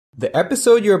The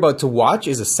episode you're about to watch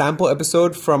is a sample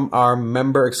episode from our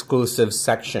member exclusive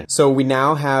section. So we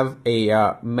now have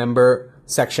a member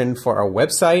section for our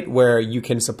website where you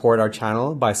can support our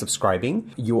channel by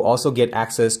subscribing. You will also get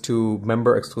access to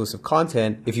member exclusive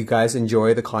content. If you guys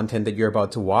enjoy the content that you're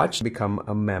about to watch, become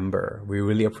a member. We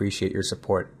really appreciate your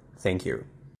support. Thank you.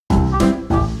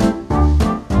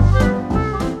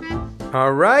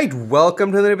 All right,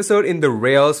 welcome to another episode in the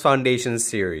Rails Foundation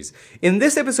series. In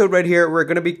this episode right here, we're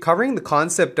going to be covering the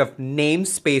concept of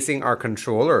namespacing our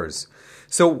controllers.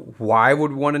 So why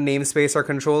would we want to namespace our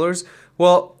controllers?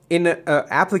 Well, in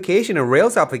a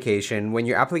Rails application, when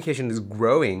your application is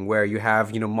growing, where you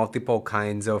have, multiple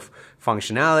kinds of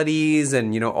functionalities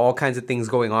and, all kinds of things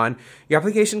going on, your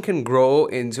application can grow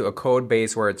into a code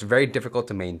base where it's very difficult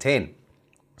to maintain.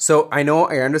 So I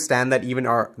understand that even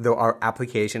though our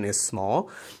application is small,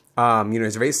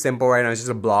 it's very simple right now. It's just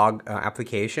a blog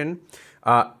application.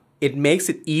 It makes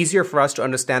it easier for us to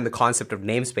understand the concept of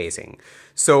namespacing.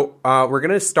 So we're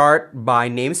going to start by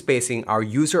namespacing our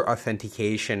user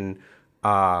authentication,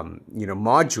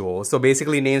 module. So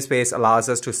basically, namespace allows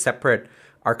us to separate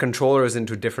our controllers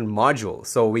into different modules.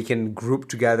 So we can group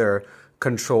together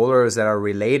controllers that are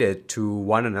related to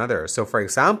one another. So for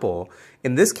example,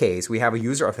 in this case, we have a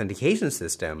user authentication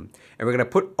system, and we're going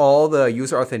to put all the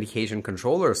user authentication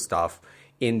controller stuff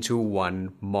into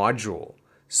one module.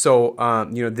 So,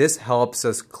 this helps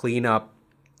us clean up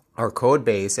our code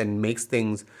base and makes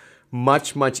things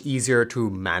much, much easier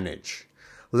to manage.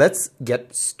 Let's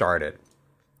get started.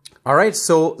 All right,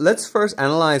 so let's first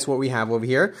analyze what we have over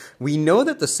here. We know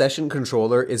that the session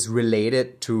controller is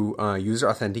related to user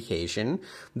authentication.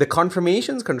 The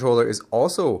confirmations controller is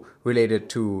also related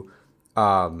to,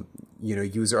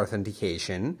 user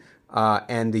authentication.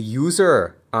 And the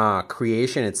user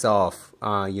creation itself,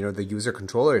 the user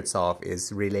controller itself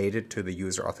is related to the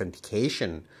user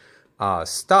authentication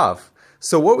stuff.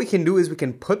 So what we can do is we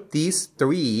can put these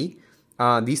three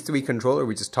controllers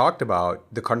we just talked about,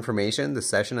 the confirmation, the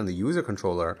session, and the user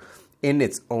controller, in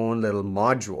its own little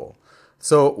module.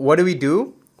 So what do we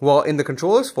do? Well, in the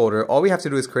controllers folder, all we have to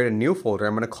do is create a new folder.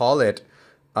 I'm going to call it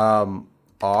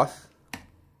auth.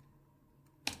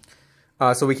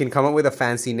 So we can come up with a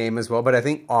fancy name as well, but I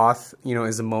think auth,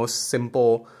 is the most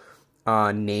simple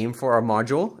name for our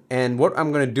module. And what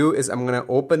I'm going to do is I'm going to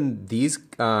open these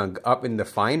up in the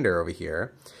Finder over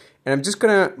here, and I'm just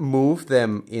going to move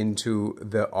them into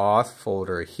the auth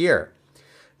folder here.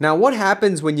 Now, what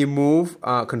happens when you move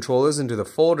controllers into the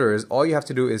folder is all you have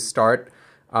to do is start,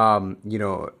 adding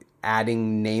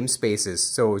namespaces.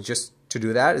 So just to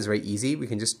do that is very easy. We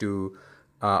can just do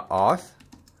auth,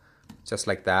 just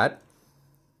like that.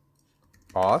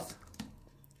 Auth.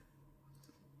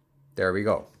 There we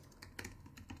go.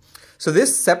 So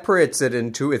this separates it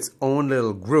into its own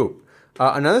little group.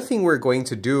 Another thing we're going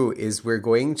to do is we're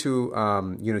going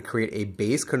to create a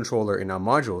base controller in our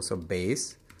module. So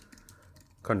base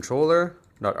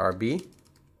controller.rb,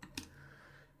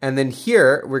 and then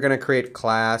here we're going to create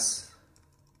class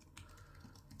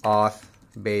auth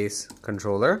base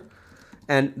controller,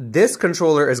 and this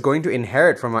controller is going to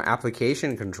inherit from our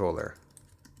application controller.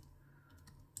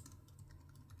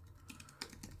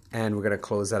 And we're going to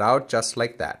close that out just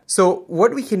like that. So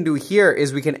what we can do here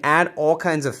is we can add all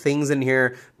kinds of things in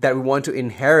here that we want to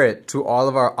inherit to all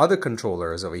of our other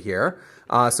controllers over here.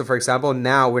 So for example,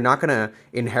 now we're not going to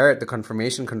inherit the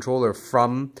confirmation controller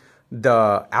from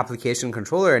the application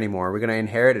controller anymore. We're going to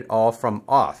inherit it all from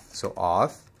auth. So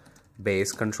auth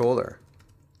base controller.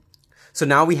 So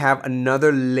now we have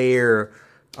another layer,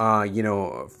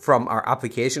 from our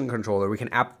application controller. We can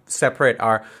separate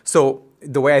our, so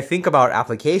the way I think about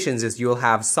applications is you'll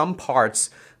have some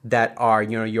parts that are,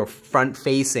 your front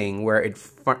facing, where it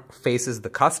faces the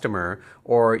customer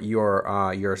or your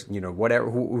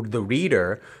the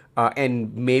reader,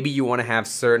 and maybe you want to have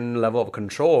certain level of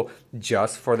control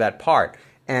just for that part.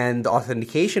 And the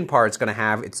authentication part is going to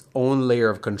have its own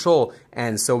layer of control.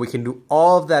 And so we can do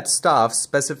all of that stuff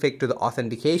specific to the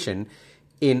authentication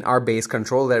in our base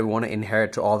control that we want to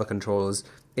inherit to all the controllers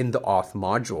in the auth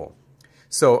module.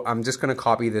 So I'm just going to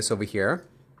copy this over here,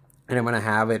 and I'm going to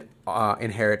have it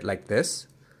inherit like this.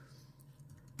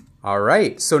 All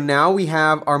right, so now we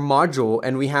have our module,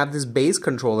 and we have this base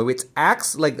controller, which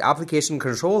acts like the application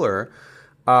controller,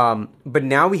 but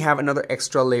now we have another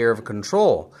extra layer of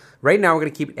control. Right now we're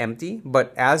going to keep it empty,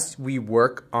 but as we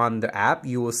work on the app,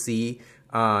 you will see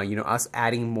us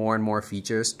adding more and more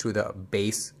features to the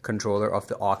base controller of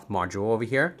the auth module over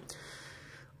here.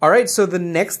 All right, so the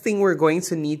next thing we're going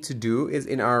to need to do is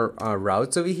in our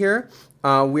routes over here,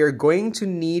 we are going to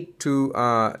need to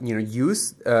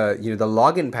use the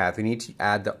login path. We need to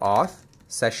add the auth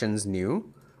sessions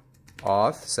new,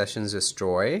 auth, sessions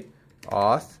destroy,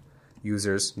 auth,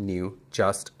 users new,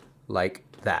 just like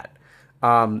that.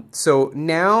 So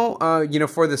now, you know,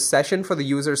 for the session, for the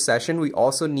user session, we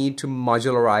also need to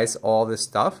modularize all this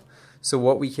stuff. So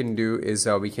what we can do is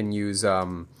we can use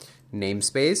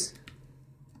namespace.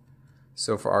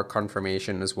 So for our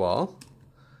confirmation as well.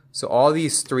 So all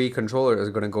these three controllers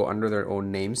are going to go under their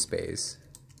own namespace.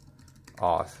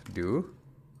 Auth, do,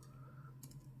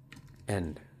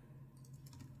 end.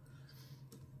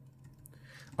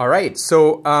 All right,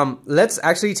 so let's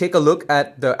actually take a look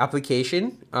at the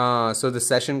application. So the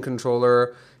session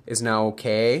controller is now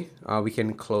okay. We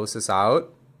can close this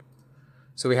out.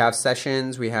 So we have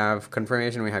sessions, we have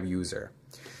confirmation, we have user.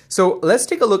 So let's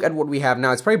take a look at what we have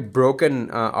now. It's probably broken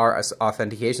our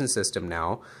authentication system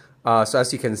now. So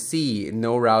as you can see,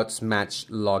 no routes match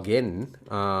login.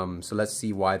 So let's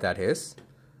see why that is.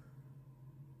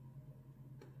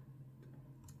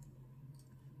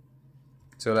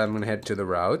 So I'm going to head to the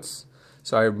routes.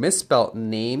 So I misspelled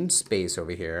namespace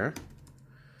over here.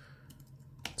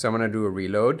 So I'm going to do a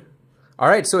reload. All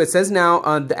right, so it says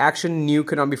now the action new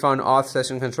cannot be found in auth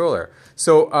session controller.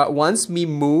 So once we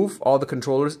move all the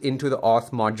controllers into the auth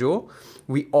module,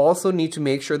 we also need to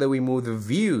make sure that we move the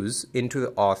views into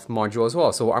the auth module as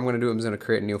well. So what I'm going to do, I'm just going to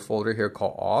create a new folder here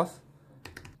called auth.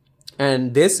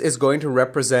 And this is going to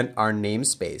represent our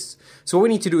namespace. So what we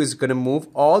need to do is going to move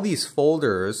all these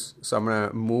folders. So I'm going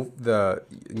to move the,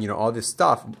 you know, all this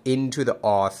stuff into the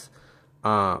auth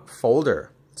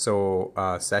folder. So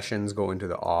sessions go into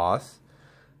the auth,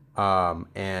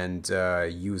 and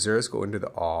users go into the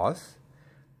auth,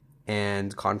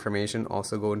 and confirmation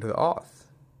also go into the auth.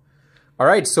 All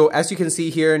right, so as you can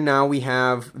see here, now we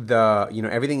have the, you know,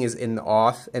 everything is in the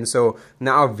auth, and so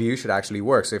now our view should actually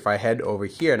work. So if I head over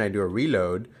here and I do a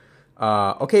reload,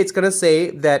 okay, it's gonna say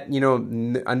that, you know,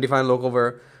 undefined local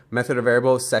method or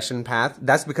variable session path.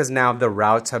 That's because now the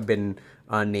routes have been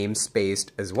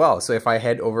namespaced as well. So if I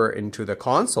head over into the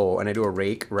console and I do a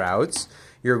rake routes,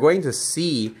 you're going to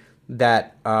see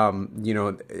that, you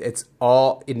know, it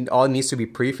all needs to be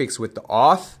prefixed with the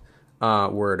auth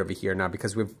word over here now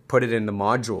because we've put it in the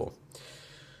module.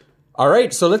 All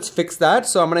right, so let's fix that.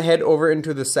 So I'm going to head over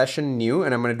into the session new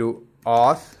and I'm going to do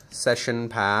auth session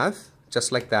path,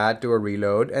 just like that, do a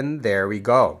reload, and there we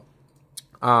go.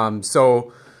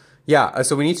 So yeah,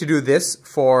 so we need to do this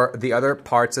for the other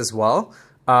parts as well.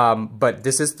 But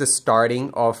this is the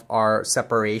starting of our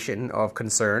separation of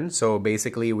concern. So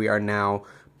basically we are now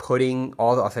putting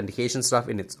all the authentication stuff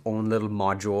in its own little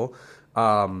module.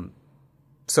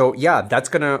 So yeah, that's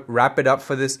gonna wrap it up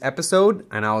for this episode,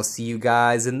 and I'll see you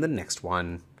guys in the next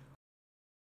one.